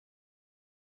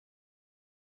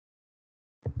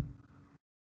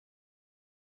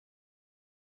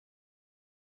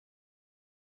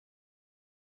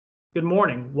Good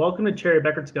morning. Welcome to Cherry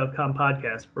Becker's GovCom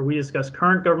podcast, where we discuss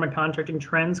current government contracting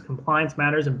trends, compliance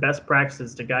matters, and best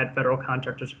practices to guide federal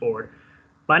contractors forward.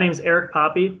 My name is Eric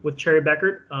Poppy with Cherry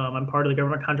Beckert. I'm part of the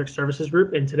Government Contract Services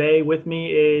Group, and today with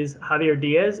me is Javier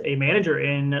Diaz, a manager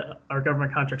in our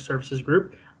Government Contract Services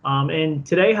Group. And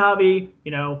today, Javi,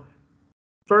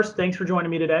 first, thanks for joining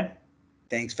me today.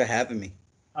 Thanks for having me.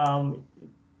 Um,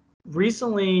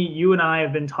 Recently, you and I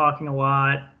have been talking a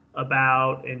lot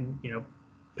about and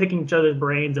picking each other's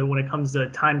brains when it comes to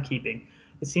timekeeping.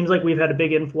 It seems like we've had a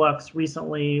big influx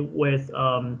recently with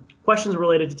questions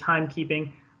related to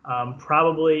timekeeping.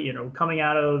 Probably, coming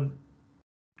out of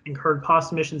incurred cost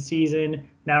submission season,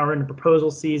 now we're in the proposal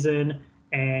season,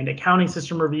 and accounting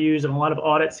system reviews and a lot of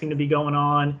audits seem to be going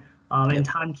on. And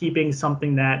timekeeping,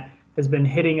 something that has been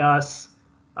hitting us.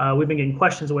 We've been getting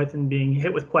questions with and being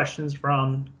hit with questions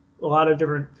from a lot of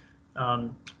different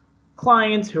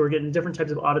clients who are getting different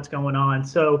types of audits going on.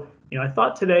 So, I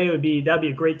thought today that'd be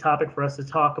a great topic for us to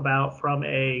talk about from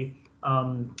a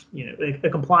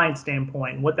compliance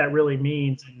standpoint and what that really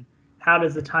means and how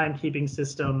does the timekeeping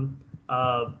system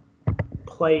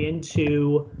play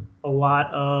into a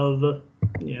lot of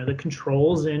the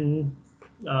controls and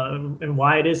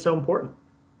why it is so important.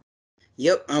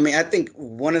 Yep. I mean, I think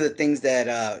one of the things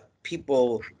that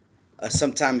people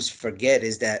sometimes forget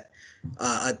is that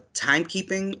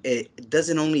timekeeping, it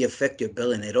doesn't only affect your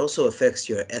billing, it also affects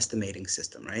your estimating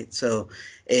system, right? So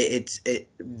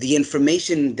the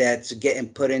information that's getting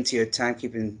put into your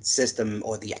timekeeping system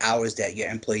or the hours that your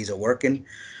employees are working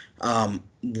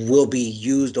will be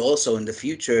used also in the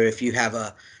future if you have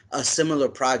a similar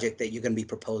project that you're going to be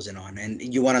proposing on,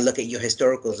 and you want to look at your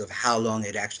historicals of how long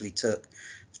it actually took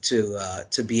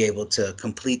to be able to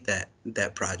complete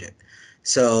that project.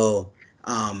 So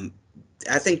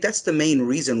I think that's the main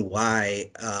reason why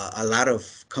a lot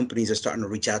of companies are starting to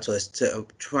reach out to us to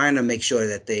trying to make sure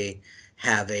that they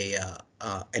have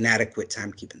an adequate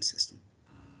timekeeping system.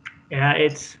 Yeah,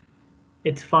 it's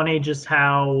funny just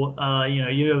how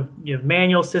you have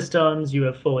manual systems, you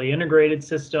have fully integrated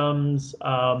systems.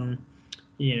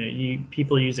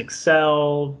 People use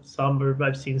Excel.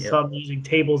 I've seen some using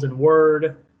tables in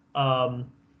Word.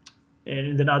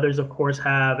 And then others, of course,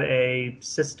 have a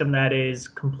system that is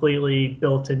completely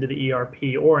built into the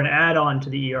ERP or an add-on to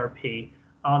the ERP.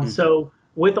 So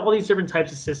with all these different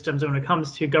types of systems, when it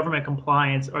comes to government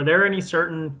compliance, are there any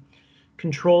certain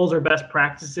controls or best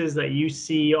practices that you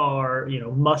see are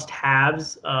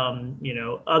must-haves?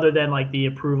 Other than like the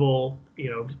approval,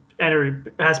 and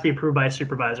it has to be approved by a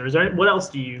supervisor. Is there what else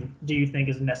do you think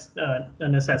is a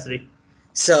necessity?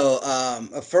 So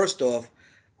first off,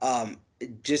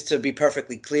 just to be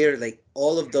perfectly clear, like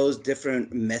all of those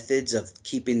different methods of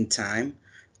keeping time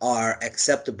are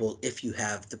acceptable if you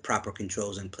have the proper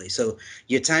controls in place. So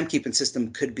your timekeeping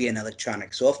system could be an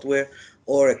electronic software,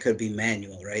 or it could be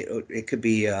manual, right? Or it could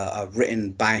be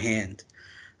written by hand.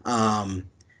 As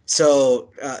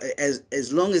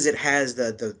long as it has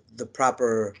the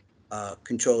proper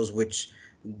controls, which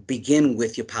begin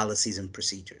with your policies and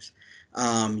procedures.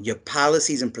 Your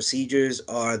policies and procedures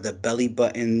are the belly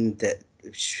button that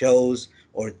shows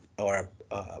or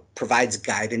provides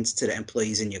guidance to the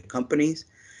employees in your companies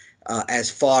as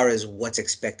far as what's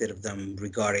expected of them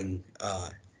regarding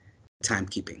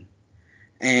timekeeping.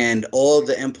 And all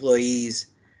the employees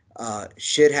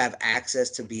should have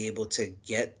access to be able to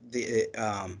get the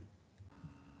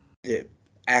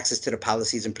access to the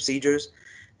policies and procedures,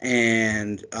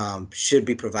 and should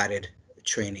be provided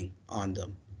training on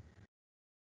them.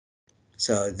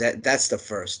 So that's the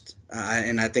first,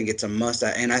 and I think it's a must.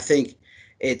 And I think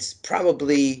it's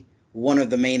probably one of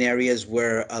the main areas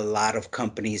where a lot of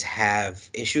companies have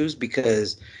issues,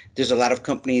 because there's a lot of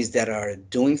companies that are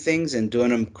doing things and doing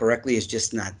them correctly is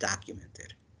just not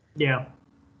documented. Yeah,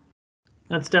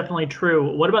 that's definitely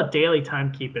true. What about daily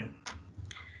timekeeping?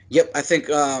 Yep, I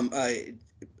think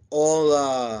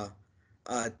all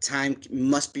time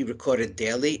must be recorded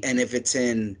daily, and if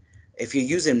you're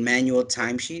using manual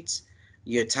timesheets,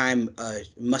 your time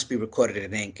must be recorded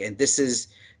in ink, and this is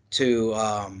to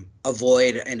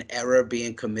avoid an error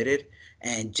being committed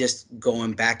and just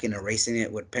going back and erasing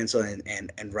it with pencil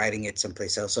and writing it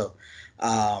someplace else. So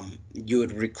you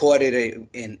would record it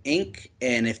in ink,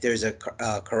 and if there's a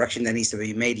correction that needs to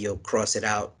be made, you'll cross it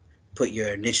out, put your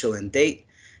initial and date,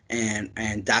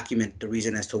 and document the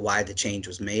reason as to why the change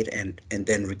was made, and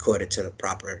then record it to the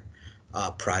proper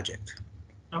project.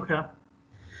 Okay.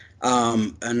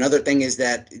 Another thing is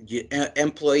that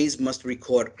employees must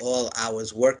record all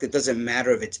hours worked. It doesn't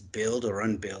matter if it's billed or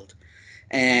unbilled,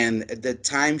 and the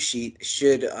timesheet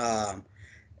should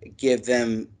give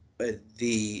them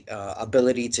the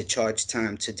ability to charge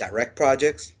time to direct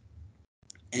projects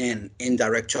and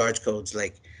indirect charge codes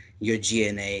like your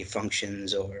GNA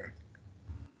functions or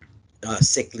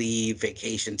sick leave,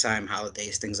 vacation time,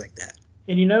 holidays, things like that.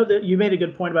 And you know that you made a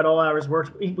good point about all hours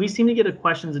worked. We seem to get a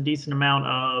questions a decent amount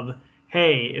of,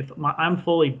 hey, if I'm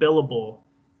fully billable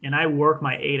and I work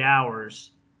my 8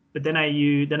 hours, but then I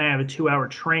have a 2 hour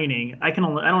training. I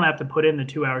don't have to put in the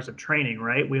 2 hours of training,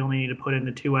 right? We only need to put in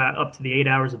the up to the 8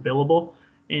 hours of billable.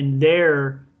 And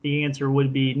there, the answer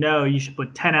would be no. You should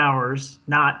put 10 hours,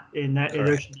 not in that. There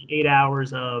Correct. should be 8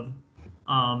 hours of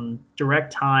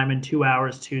direct time and 2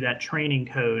 hours to that training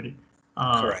code.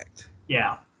 Correct.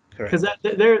 Yeah, because Correct.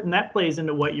 that plays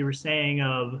into what you were saying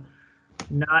of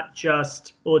not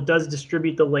just, well, it does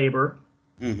distribute the labor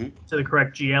Mm-hmm. to the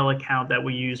correct GL account that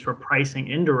we use for pricing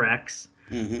indirects.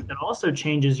 Mm-hmm. It also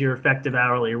changes your effective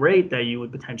hourly rate that you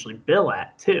would potentially bill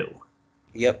at too.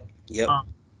 Yep. Yep.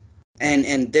 Um,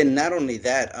 And then not only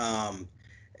that,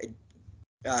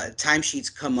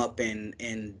 timesheets come up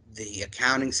in the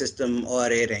accounting system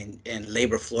audit and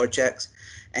labor floor checks.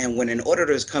 And when an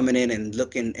auditor is coming in and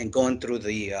looking and going through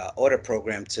the audit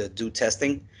program to do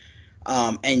testing,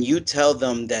 and you tell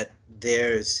them that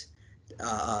there's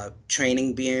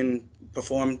training being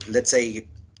performed, let's say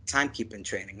timekeeping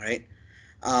training, right?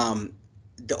 Um,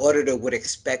 the auditor would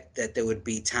expect that there would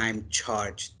be time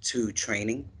charged to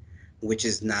training, which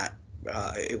is not,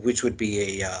 which would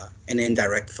be an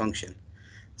indirect function.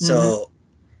 mhm. So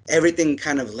everything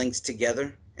kind of links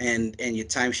together, and your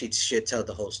timesheets should tell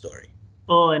the whole story.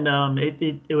 Well, and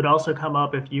it would also come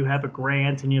up if you have a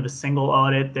grant and you have a single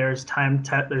audit. There's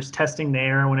there's testing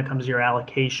there when it comes to your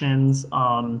allocations.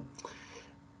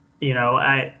 You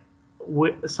know,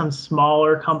 with some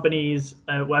smaller companies,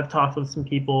 I've talked with some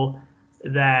people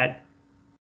that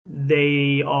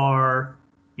they are,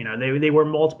 you know, they wear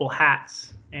multiple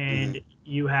hats, Mm-hmm. and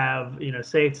you have, you know,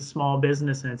 say it's a small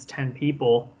business and it's 10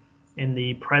 people, and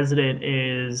the president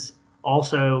is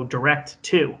also direct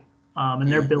too, and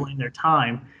they're Mm-hmm. billing their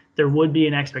time. There would be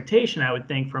an expectation, I would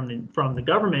think, from the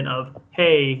government of,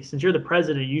 hey, since you're the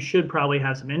president, you should probably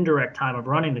have some indirect time of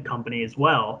running the company as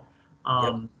well.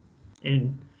 Yep.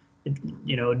 And it,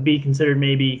 you know, it'd be considered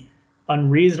maybe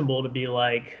unreasonable to be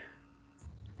like,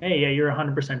 hey, yeah, you're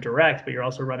 100% direct, but you're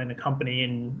also running the company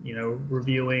and, you know,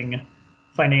 reviewing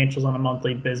financials on a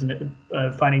monthly business,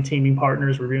 finding teaming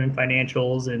partners, reviewing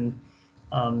financials, and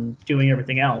doing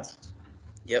everything else.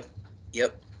 Yep.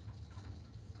 Yep.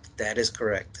 That is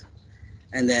correct.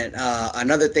 And then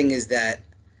another thing is that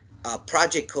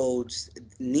project codes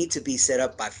need to be set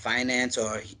up by finance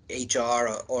or HR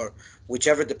or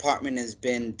whichever department has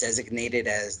been designated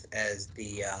as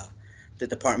the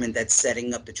department that's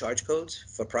setting up the charge codes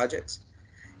for projects.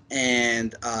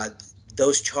 And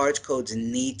those charge codes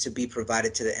need to be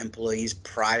provided to the employees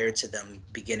prior to them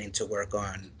beginning to work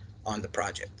on the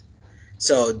project.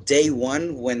 So day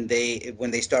one, when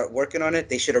they start working on it,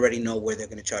 they should already know where they're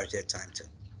going to charge their time to.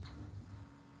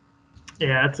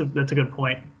 Yeah, that's a good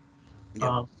point. Yep.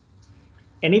 Um,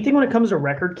 anything when it comes to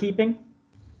record keeping?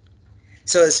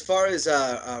 So as far as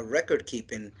record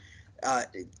keeping, uh,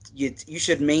 you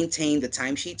should maintain the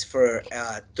timesheets for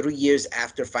 3 years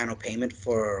after final payment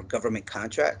for government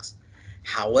contracts.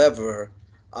 However,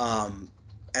 um,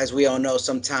 as we all know,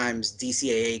 sometimes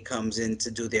DCAA comes in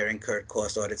to do their incurred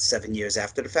cost audits 7 years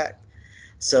after the fact.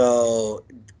 So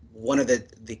one of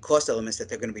the cost elements that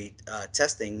they're going to be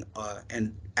testing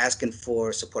and asking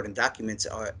for supporting documents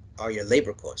are your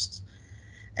labor costs.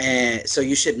 And so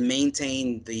you should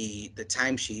maintain the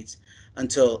timesheets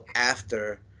until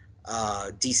after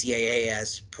DCAA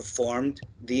has performed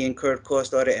the incurred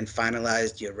cost audit and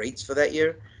finalized your rates for that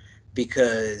year,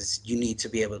 because you need to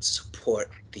be able to support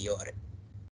the audit.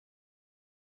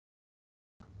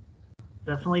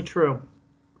 Definitely true.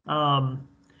 Um,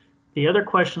 the other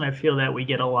question I feel that we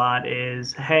get a lot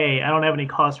is, hey, I don't have any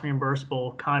cost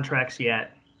reimbursable contracts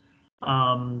yet.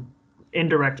 Um,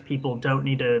 Indirect people don't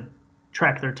need to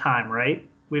track their time, right?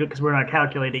 Because we're not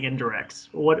calculating indirects.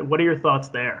 What are your thoughts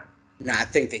there? Now, I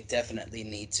think they definitely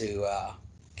need to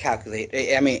calculate.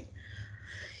 I mean,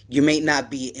 you may not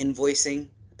be invoicing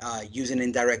using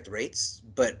indirect rates,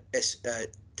 but it's,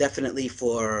 definitely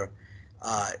for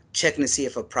checking to see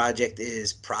if a project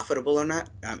is profitable or not.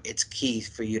 It's key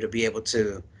for you to be able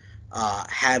to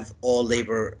have all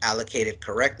labor allocated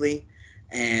correctly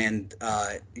and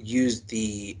use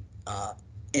the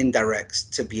indirects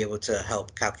to be able to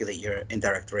help calculate your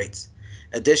indirect rates.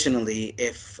 Additionally,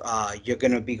 if you're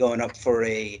going to be going up for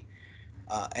a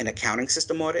an accounting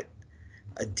system audit,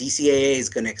 a DCAA is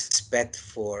going to expect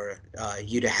for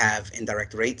you to have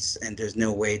indirect rates, and there's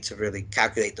no way to really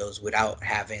calculate those without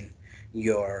having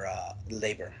your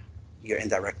labor, your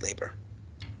indirect labor.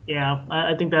 Yeah,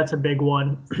 I think that's a big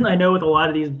one. I know with a lot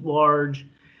of these large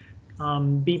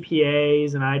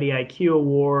BPAs and IDIQ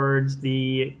awards,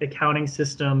 the accounting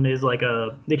system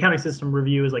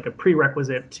review is like a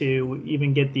prerequisite to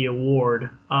even get the award.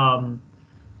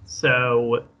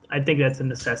 So I think that's a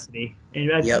necessity,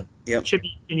 and Yep, yep.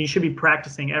 you should be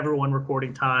practicing everyone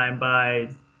recording time by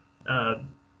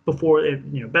before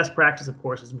it, best practice, of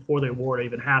course, is before the award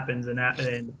even happens, and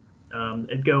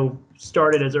go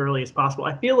start it as early as possible.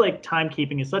 I feel like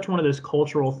timekeeping is such one of those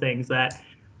cultural things that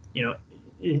you know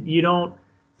you don't,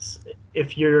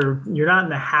 if you're not in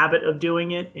the habit of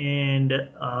doing it, and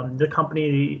the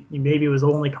company maybe was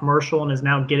only commercial and is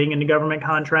now getting into government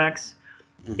contracts,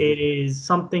 it is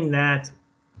something that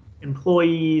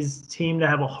employees seem to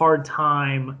have a hard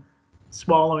time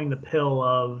swallowing the pill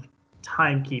of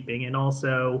timekeeping. And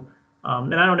also,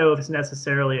 and I don't know if it's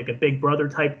necessarily like a big brother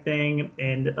type thing,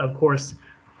 and of course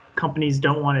companies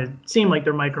don't want to seem like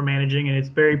they're micromanaging, and it's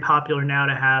very popular now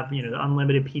to have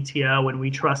unlimited PTO, and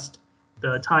we trust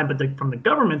the time. But from the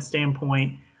government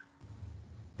standpoint,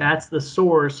 that's the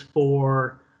source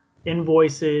for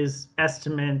invoices,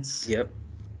 estimates, Yep.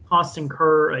 cost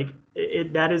incur. Like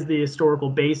that is the historical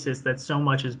basis that so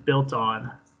much is built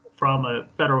on from a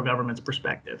federal government's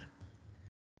perspective.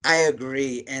 I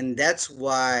agree, and that's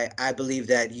why I believe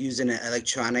that using an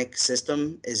electronic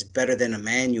system is better than a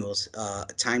manual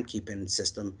timekeeping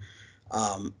system.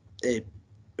 It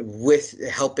with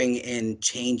helping in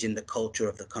changing the culture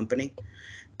of the company,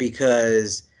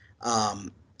 because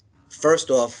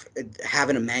first off,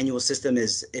 having a manual system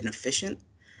is inefficient,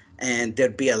 and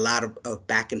there'd be a lot of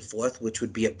back and forth, which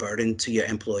would be a burden to your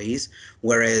employees.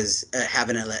 Whereas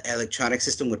having an electronic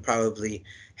system would probably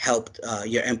help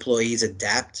your employees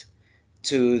adapt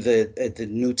to the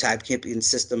new timekeeping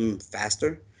system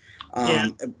faster. Yeah.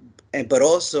 But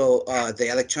also the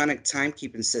electronic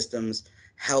timekeeping systems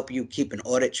help you keep an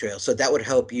audit trail. So that would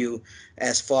help you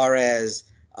as far as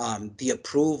the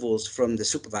approvals from the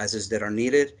supervisors that are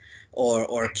needed,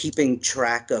 or keeping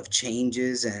track of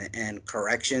changes and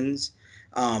corrections.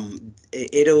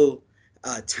 It'll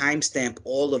timestamp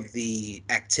all of the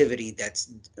activity that's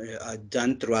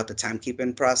done throughout the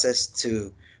timekeeping process,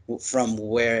 to from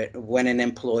when an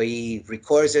employee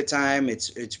records their time,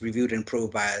 it's reviewed and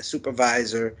approved by a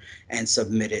supervisor and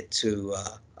submitted to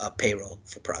payroll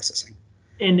for processing.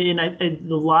 And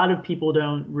a lot of people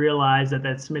don't realize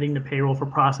that submitting to payroll for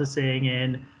processing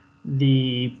and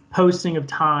the posting of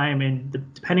time, and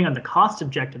depending on the cost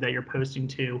objective that you're posting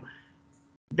to,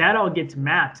 that all gets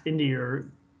mapped into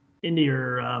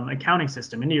your accounting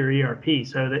system, into your ERP.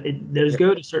 So that those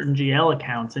go to certain GL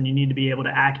accounts, and you need to be able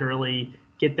to accurately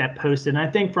get that posted. And I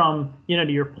think from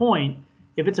to your point,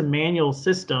 if it's a manual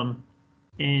system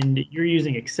and you're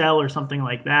using Excel or something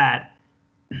like that,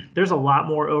 there's a lot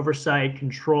more oversight,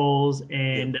 controls,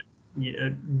 and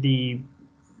the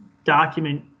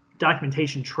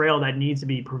documentation trail that needs to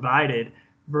be provided,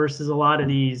 versus a lot of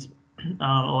these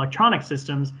electronic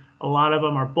systems. A lot of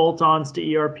them are bolt-ons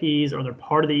to ERPs, or they're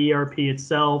part of the ERP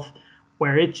itself,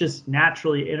 where it just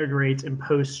naturally integrates and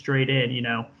posts straight in.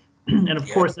 And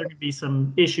of course there can be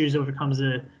some issues if it comes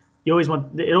to,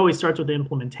 it always starts with the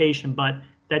implementation, but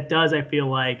that does, I feel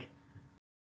like,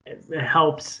 it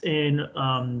helps in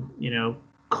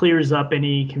clears up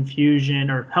any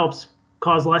confusion, or helps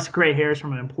cause less gray hairs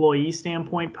from an employee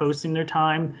standpoint posting their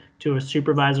time, to a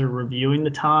supervisor reviewing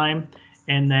the time,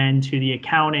 and then to the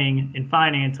accounting and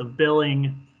finance of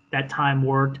billing that time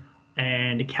worked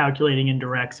and calculating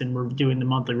indirects and doing the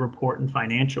monthly report and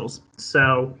financials.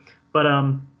 So, but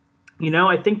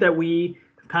I think that we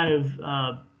kind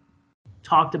of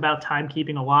talked about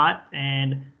timekeeping a lot,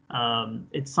 and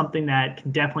it's something that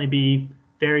can definitely be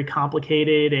very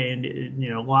complicated, and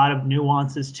a lot of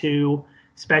nuances too,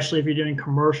 especially if you're doing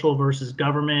commercial versus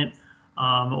government,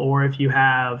 or if you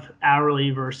have hourly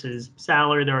versus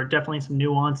salary. There are definitely some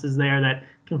nuances there that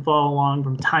can follow along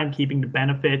from timekeeping to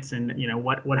benefits, and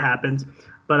what happens.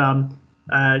 But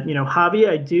Javi,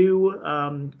 I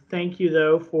do thank you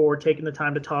though for taking the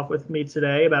time to talk with me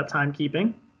today about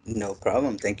timekeeping. No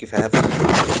problem. Thank you for having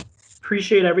me.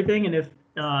 Appreciate everything, and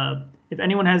if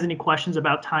anyone has any questions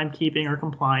about timekeeping or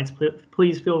compliance,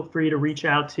 please feel free to reach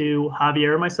out to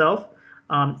Javier or myself.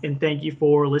 And thank you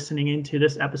for listening into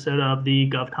this episode of the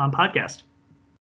GovCon podcast.